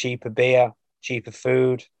 cheaper beer, cheaper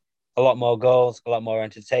food, a lot more goals, a lot more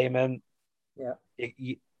entertainment. Yeah.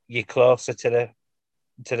 you're closer to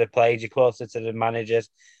the players, you're closer to the managers,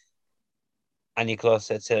 and you're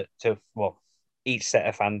closer to each set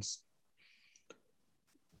of fans.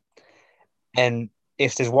 And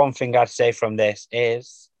if there's one thing I'd say from this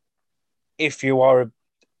is, if you are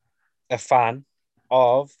a fan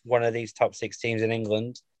of one of these top 6 teams in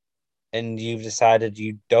England and you've decided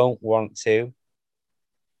you don't want to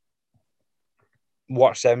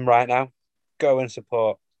watch them right now, go and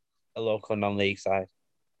support a local non-league side.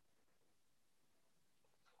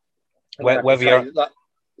 Whether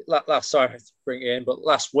you're... sorry to bring it in, but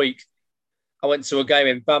last week I went to a game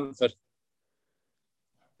in Bamford.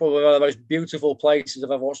 Probably one of the most beautiful places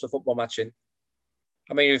I've ever watched a football match in.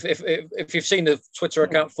 I mean, if you've seen the Twitter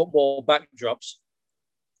account Football Backdrops,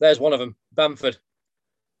 there's one of them, Bamford.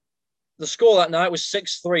 The score that night was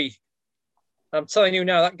 6-3. I'm telling you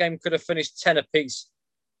now, that game could have finished 10 apiece.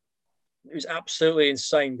 It was absolutely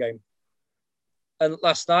insane game. And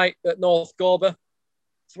last night at North Gorber,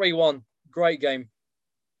 3-1. Great game.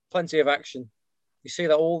 Plenty of action. You see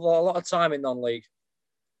that a lot of time in non-league.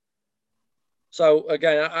 So,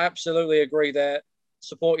 again, I absolutely agree there.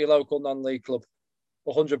 Support your local non-league club,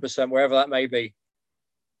 100%, wherever that may be.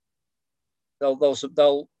 They'll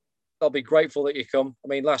be grateful that you come. I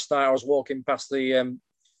mean, last night I was walking past the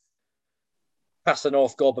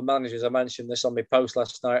North Gorber managers. I mentioned this on my post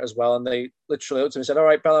last night as well, and they literally looked at me and said, "All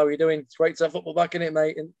right, pal, how are you doing? It's great to have football back in it,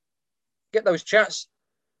 mate." And get those chats.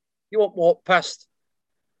 You won't walk past,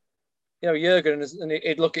 Jurgen, and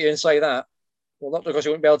he'd look at you and say that. Well, not because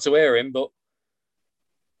you wouldn't be able to hear him, but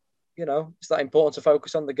it's that important to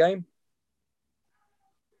focus on the game.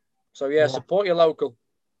 So yeah, support your local.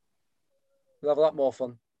 You'll have a lot more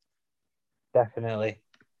fun. Definitely.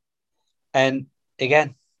 And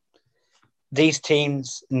again, these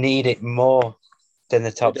teams need it more than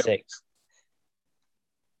the top 6.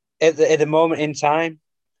 At the moment in time,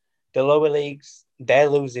 the lower leagues, they're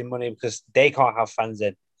losing money because they can't have fans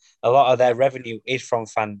in. A lot of their revenue is from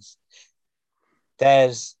fans.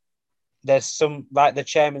 There's some, like the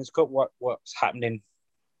Chairman's Cup, what's happening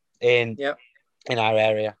in our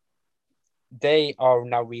area. They are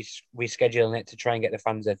now rescheduling it to try and get the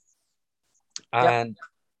fans in. And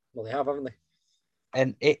well, they have, haven't they?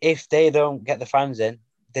 And if they don't get the fans in,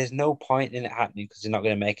 there's no point in it happening because they're not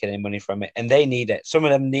going to make any money from it. And they need it. Some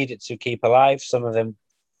of them need it to keep alive. Some of them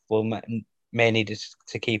may need it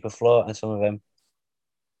to keep afloat, and some of them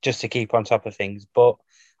just to keep on top of things. But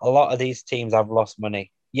a lot of these teams have lost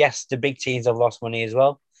money. Yes, the big teams have lost money as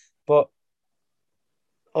well, but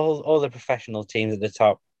all the professional teams at the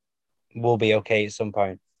top will be okay at some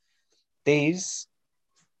point. This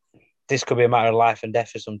could be a matter of life and death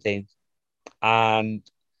for some teams. And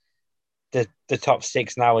the top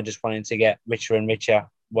 6 now are just wanting to get richer and richer,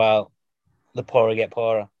 while the poorer get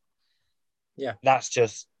poorer. Yeah. That's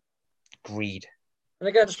just greed. And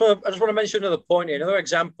again, I just want to mention another point here, another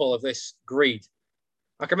example of this greed.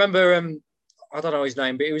 I can remember, I don't know his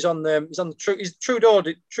name, but he was on the True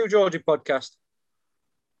Geordie podcast.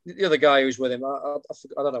 The other guy who was with him, I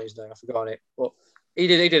don't know his name, I've forgotten it, but he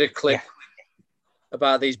did a clip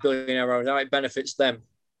about these billionaire owners, how it benefits them.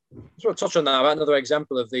 I just want to touch on that, about another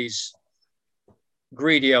example of these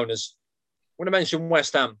greedy owners. I want to mention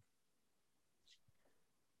West Ham.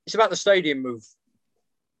 It's about the stadium move.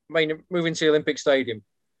 I mean, moving to the Olympic Stadium.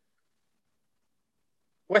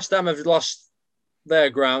 West Ham have lost their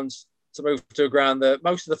grounds to move to a ground that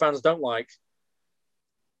most of the fans don't like.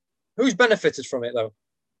 Who's benefited from it, though,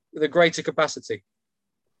 with a greater capacity?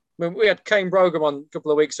 I mean, we had Kane Brogan on a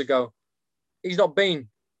couple of weeks ago. He's not been.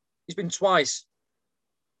 He's been twice.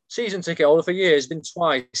 Season ticket holder for years, been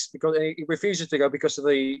twice, because he refuses to go because of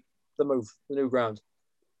the move, the new ground.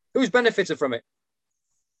 Who's benefited from it?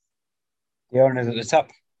 The owners at the top.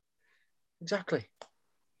 Exactly.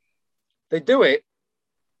 They do it.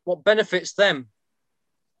 What benefits them?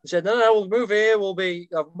 They said, no, we'll move here. We'll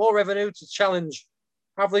have more revenue to challenge.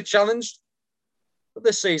 Have they challenged? But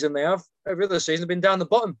this season they have. Every other season they've been down the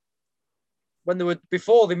bottom. When they were,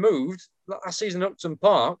 before they moved, last season at Upton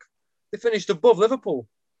Park, they finished above Liverpool.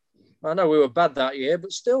 I know we were bad that year,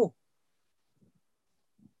 but still.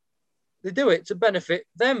 They do it to benefit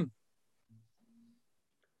them.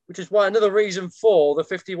 Which is why another reason for the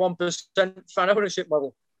 51% fan ownership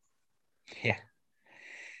model. Yeah.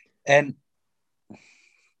 And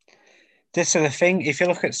this is the thing. If you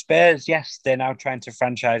look at Spurs, yes, they're now trying to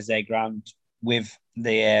franchise their ground with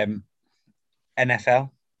the NFL.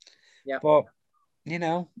 Yeah. But,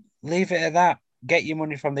 leave it at that. Get your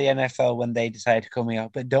money from the NFL when they decide to come here,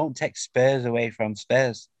 but don't take Spurs away from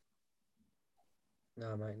Spurs.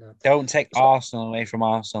 No, mate, no. Don't take Arsenal away from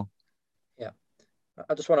Arsenal. Yeah.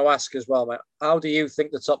 I just want to ask as well, mate. How do you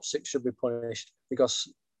think the top six should be punished?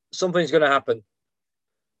 Because something's going to happen.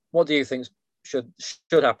 What do you think should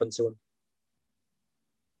happen to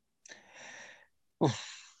them?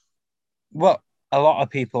 Well, a lot of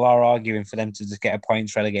people are arguing for them to just get a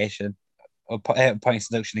points relegation or points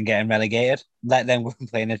deduction and getting relegated. Let them go and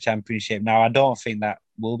play in the championship. Now, I don't think that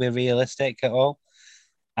will be realistic at all,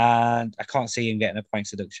 and I can't see him getting a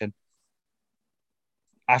points deduction.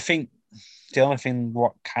 I think the only thing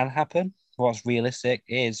what can happen, what's realistic,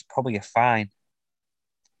 is probably a fine.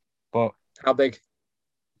 But how big?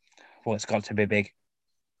 Well, it's got to be big.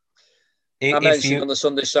 I If mentioned you on the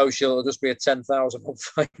Sunday social, it'll just be a 10,000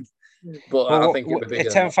 fine, but I well, think it'll be a bigger.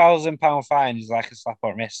 £10,000 fine is like a slap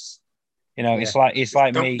on wrist. You know, Yeah. it's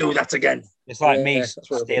like Don't me. do that again. It's like Yeah, me that's what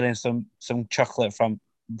it'll be. stealing some chocolate from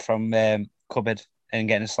cupboard and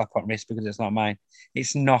getting a slap on wrist because it's not mine.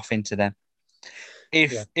 It's nothing to them.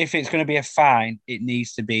 Yeah. If it's going to be a fine, it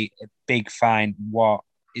needs to be a big fine. What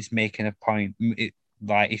is making a point?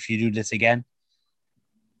 Like if you do this again,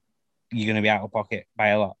 you're going to be out of pocket by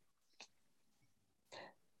a lot.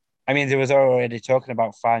 I mean, there was already talking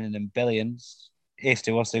about fining them billions if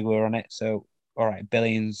there was to go on it. So, all right,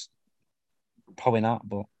 billions, probably not,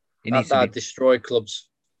 but it needs to That be. destroy clubs.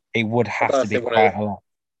 It would I have don't know to if be they want quite to. a lot.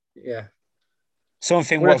 Yeah.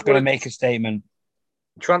 Something what's going to make a statement.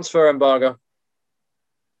 Transfer embargo.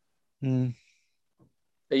 Mm.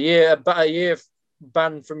 A year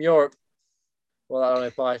ban from Europe. Well, that only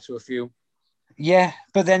applies to a few. Yeah,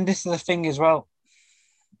 but then this is the thing as well.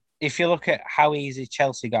 If you look at how easy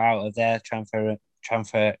Chelsea got out of their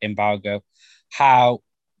transfer embargo, how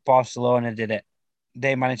Barcelona did it,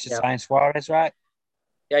 they managed to sign Suarez, right?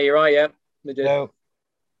 Yeah, you're right. Yeah, they did. So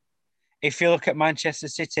if you look at Manchester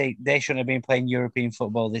City, they shouldn't have been playing European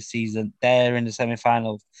football this season. They're in the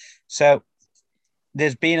semi-finals. So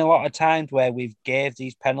there's been a lot of times where we've gave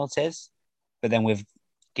these penalties, but then we've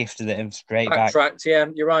gifted them straight back. Backtracked, yeah,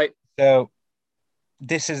 you're right. So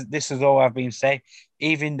this is all I've been saying.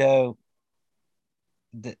 Even though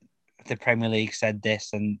the Premier League said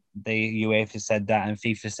this and the UEFA said that and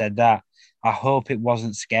FIFA said that, I hope it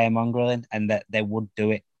wasn't scaremongering and that they would do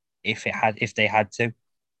it if they had to.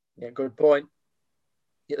 Yeah, good point.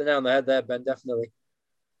 Hit the nail on the head there, Ben. Definitely.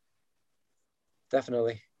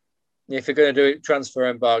 If you're going to do it, transfer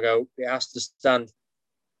embargo, it has to stand.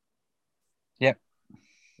 Yep.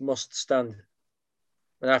 Must stand.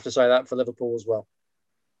 And I have to say that for Liverpool as well.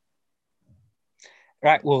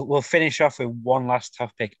 Right, we'll finish off with one last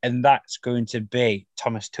topic, and that's going to be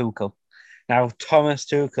Thomas Tuchel. Now, Thomas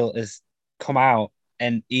Tuchel has come out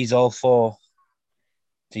and he's all for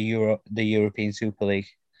the European Super League.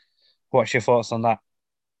 What's your thoughts on that?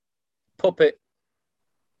 Puppet.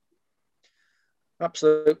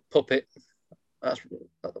 Absolute puppet.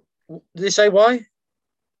 Did he say why?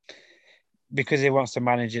 Because he wants to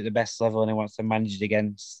manage at the best level and he wants to manage it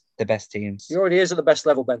against the best teams. He already is at the best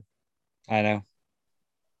level, Ben. I know.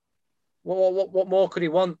 What more could he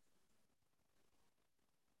want?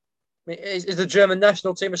 I mean, is the German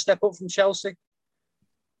national team a step up from Chelsea?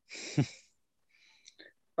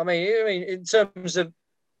 I mean, in terms of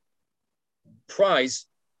prize,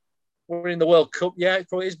 winning the World Cup, yeah, it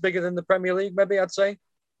probably is bigger than the Premier League, maybe I'd say.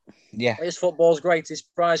 Yeah. His football's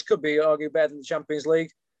greatest prize could be arguably better than the Champions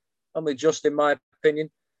League, only just in my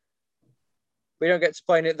opinion. We don't get to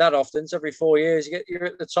play in it that often. It's every 4 years. You're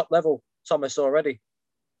at the top level, Thomas, already.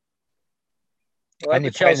 Well, I hope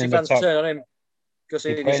the Chelsea fans turn on him because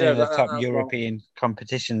he deserves the that. top European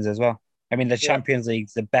competitions as well. I mean, the Champions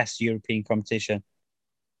League's the best European competition.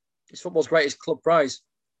 It's football's greatest club prize.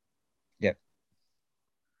 Yep.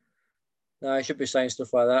 No, he should be saying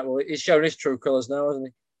stuff like that. Well, he's shown his true colours now, hasn't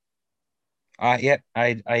he? I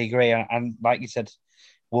agree. And like you said,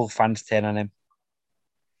 will fans turn on him?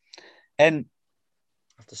 And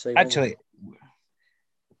have to see. Actually,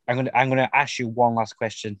 I'm gonna ask you one last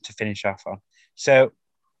question to finish off on. So,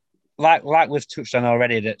 like we've touched on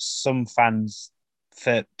already, that some fans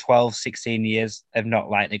for 12, 16 years have not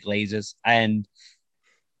liked the Glazers, and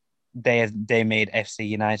they made FC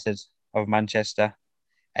United of Manchester,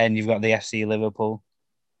 and you've got the FC Liverpool.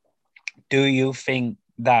 Do you think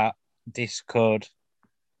that this could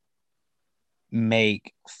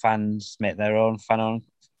make fans make their own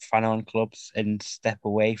fan-owned clubs and step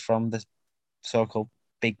away from the so-called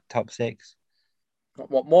big top six?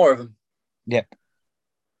 What more of them? Yep.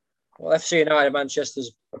 Well, FC United Manchester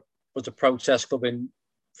was a protest club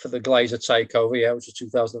for the Glazer takeover, yeah, which was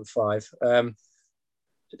 2005.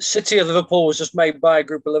 City of Liverpool was just made by a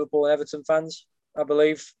group of Liverpool and Everton fans, I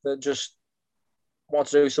believe, that just want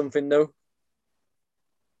to do something new.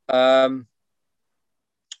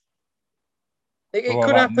 It What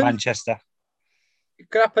could about happen. Manchester? It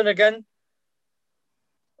could happen again.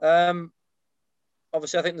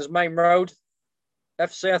 Obviously, I think there's Main Road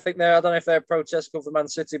FC. I think I don't know if they're protest come for Man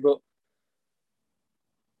City, but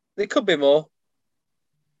there could be more.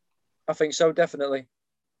 I think so, definitely.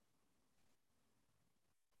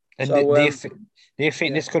 And So, do you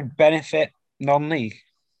think yeah, this could benefit non-league?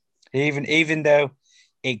 Even though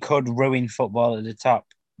it could ruin football at the top,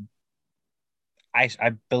 I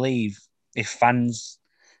believe if fans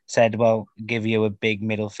said, "Well, give you a big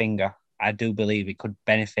middle finger," I do believe it could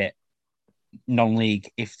benefit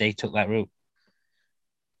non-league if they took that route.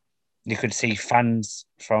 You could see fans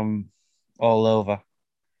from all over.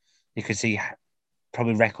 You could see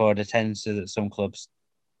probably record attendances at some clubs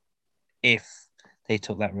if they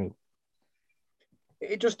took that route.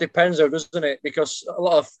 it just depends, though, doesn't it? Because a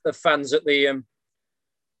lot of the fans at the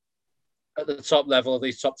top level of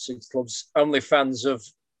these top six clubs only fans of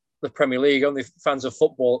the Premier League, only fans of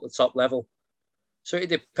football at the top level. So it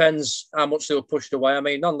depends how much they were pushed away. I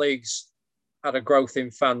mean, non-leagues had a growth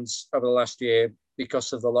in fans over the last year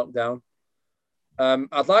because of the lockdown.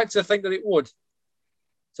 I'd like to think that it would,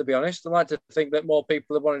 to be honest. I'd like to think that more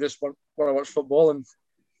people that want to watch football and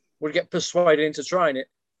would get persuaded into trying it.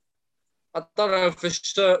 I don't know for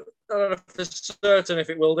certain. I don't know for certain if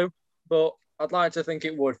it will do, but I'd like to think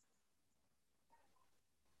it would.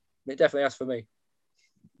 It definitely has for me.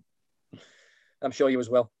 I'm sure you as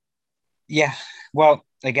well. Yeah. Well,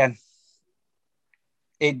 again,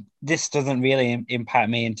 it this doesn't really impact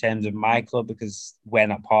me in terms of my club because we're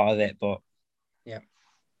not part of it, but Yeah.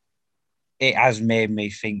 it has made me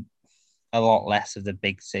think a lot less of the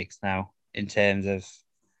big six now in terms of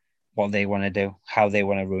what they want to do, how they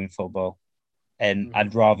want to ruin football. And Mm-hmm.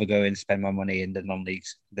 I'd rather go and spend my money in the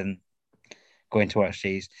non-leagues than going to watch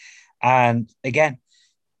these. And again,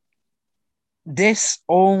 this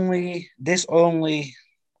only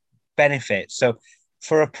benefits. So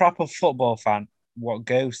for a proper football fan, what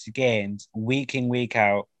goes to games week in, week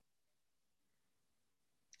out,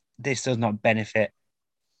 this does not benefit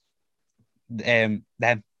them.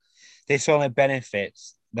 This only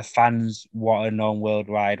benefits the fans what are known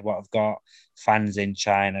worldwide, what have got fans in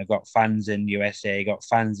China, got fans in USA, got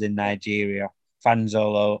fans in Yeah. Nigeria, fans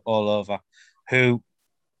all over, who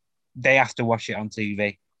they have to watch it on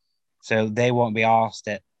TV. So they won't be asked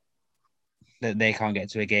it that they can't get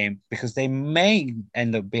to a game because they may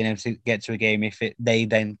end up being able to get to a game if they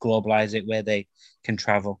then globalize it where they can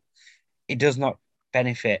travel. It does not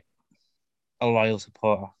benefit a loyal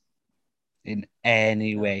supporter in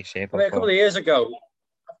any No. way, shape, I or mean, a couple form. of years ago,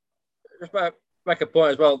 just make a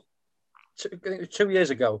point as well. I think it was 2 years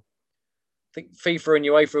ago. I think FIFA and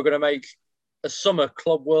UEFA were going to make a summer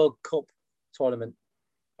Club World Cup tournament.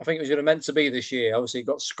 I think it was going to meant to be this year. Obviously, it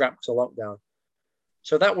got scrapped to lockdown.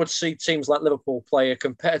 So that would see teams like Liverpool play a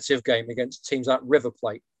competitive game against teams like River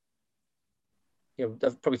Plate. You know,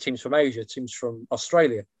 probably teams from Asia, teams from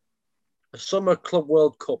Australia. A summer Club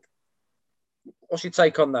World Cup. What's your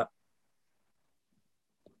take on that?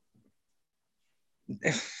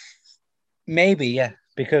 Maybe, yeah,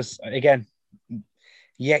 because again,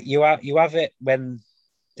 yeah, you have it when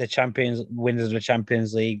the champions winners of the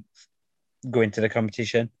Champions League go into the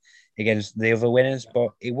competition against the other winners,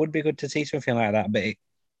 but it would be good to see something like that. But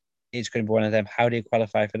it's going to be one of them. How do you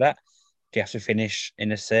qualify for that? Do you have to finish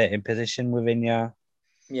in a certain position within your?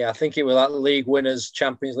 Yeah, I think it was like league winners,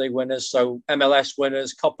 Champions League winners, so MLS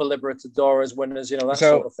winners, Copa Libertadores winners, that sort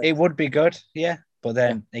So of thing. it would be good, yeah. But Yeah,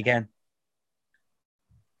 then again,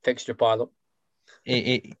 fixture pile up.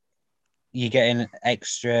 it you're getting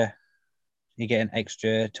extra,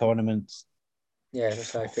 tournaments Yeah,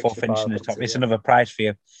 that's how for fixture pile finishing up the top. into. It's Yeah, another prize for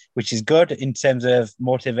you, which is good in terms of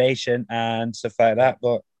motivation and stuff like yeah, that.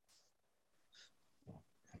 But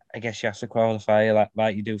I guess you have to qualify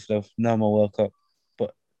like you do for the normal World Cup.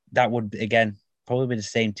 But that would again probably be the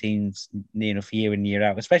same teams, year in year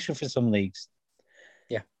out, especially for some leagues.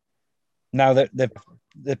 yeah. Now that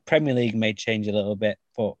the Premier League may change a little bit,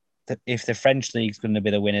 but if the French league's going to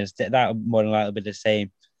be the winners, that more than likely be the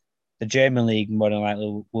same. The German league more than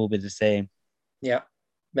likely will be the same. Yeah.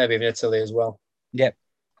 Maybe even Italy as well. Yep.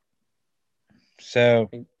 So I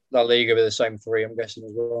think La Liga will be the same three, I'm guessing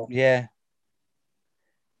as well. yeah,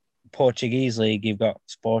 Portuguese league you've got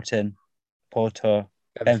Sporting, Porto,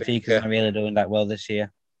 Benfica's Benfica. not really doing that well this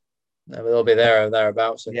year. No, they'll be there or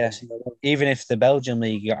thereabouts, I'm Yeah, guessing. even if the Belgian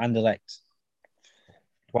league you got Anderlecht,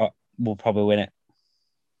 what will probably win it.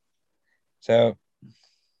 So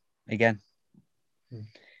again, Hmm.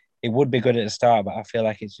 it would be good at the start, but I feel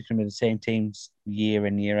like it's just going to be the same teams year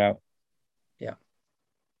in year out. Yeah.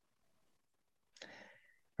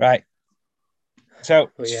 Right. So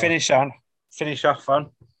But to yeah. finish on, finish off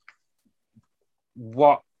on,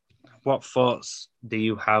 what thoughts do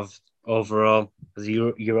you have overall as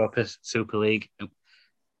Europa Super League,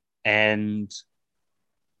 and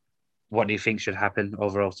what do you think should happen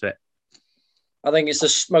overall to it? I think it's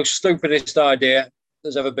the most stupidest idea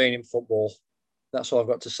there's ever been in football. That's all I've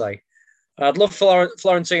got to say. I'd love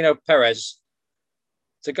Florentino Perez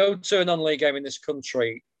to go to a non-league game in this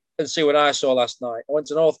country and see what I saw last night. I went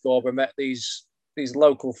to North Gorber and met these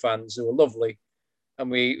local fans who were lovely, and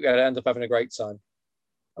we ended up having a great time.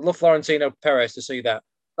 I'd love Florentino Perez to see that.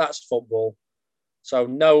 That's football. So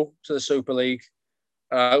no to the Super League.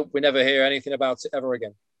 I hope we never hear anything about it ever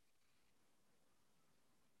again.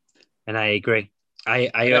 And I agree. I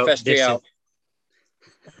hope FSG out.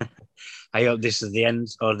 I hope this is the end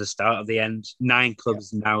or the start of the end. 9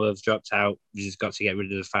 clubs now have dropped out. We just got to get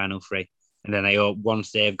rid of the final 3. And then I hope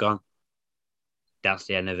once they've gone, that's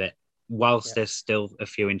the end of it. Whilst there's still a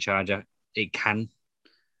few in charge, it can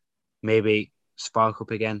maybe spark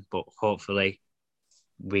up again, but hopefully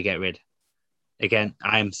we get rid. Again,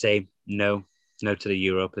 I'm saying no to the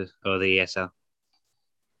Europa or the ESL.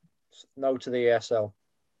 No to the ESL.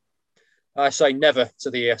 I say never to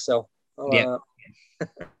the ESL.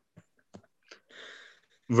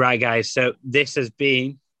 Right, guys. So this has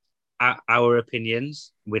been our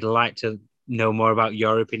opinions. We'd like to know more about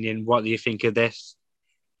your opinion. What do you think of this?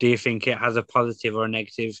 Do you think it has a positive or a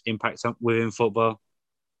negative impact within football?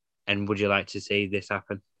 And would you like to see this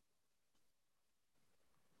happen?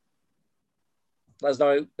 Let us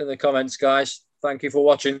know in the comments, guys. Thank you for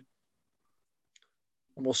watching.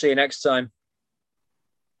 And we'll see you next time.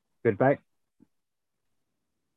 Goodbye.